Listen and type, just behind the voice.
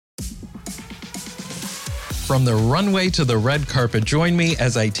From the runway to the red carpet, join me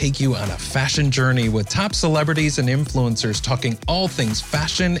as I take you on a fashion journey with top celebrities and influencers talking all things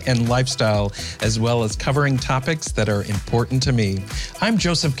fashion and lifestyle, as well as covering topics that are important to me. I'm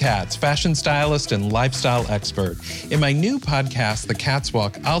Joseph Katz, fashion stylist and lifestyle expert. In my new podcast, The Katz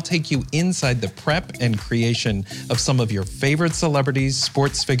Walk, I'll take you inside the prep and creation of some of your favorite celebrities,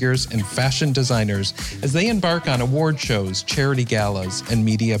 sports figures, and fashion designers as they embark on award shows, charity galas, and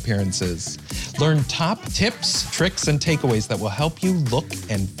media appearances. Learn top tips, tricks, and takeaways that will help you look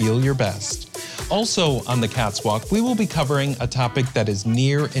and feel your best. Also on the Katz Walk, we will be covering a topic that is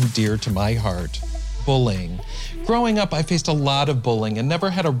near and dear to my heart: bullying. Growing up, I faced a lot of bullying and never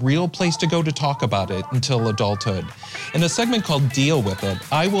had a real place to go to talk about it until adulthood. In a segment called Deal With It,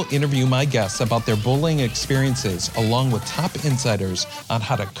 I will interview my guests about their bullying experiences along with top insiders on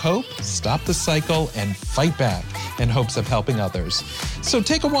how to cope, stop the cycle, and fight back in hopes of helping others. So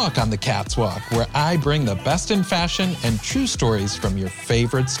take a walk on the Katz Walk, where I bring the best in fashion and true stories from your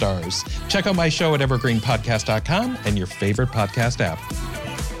favorite stars. Check out my show at evergreenpodcast.com and your favorite podcast app.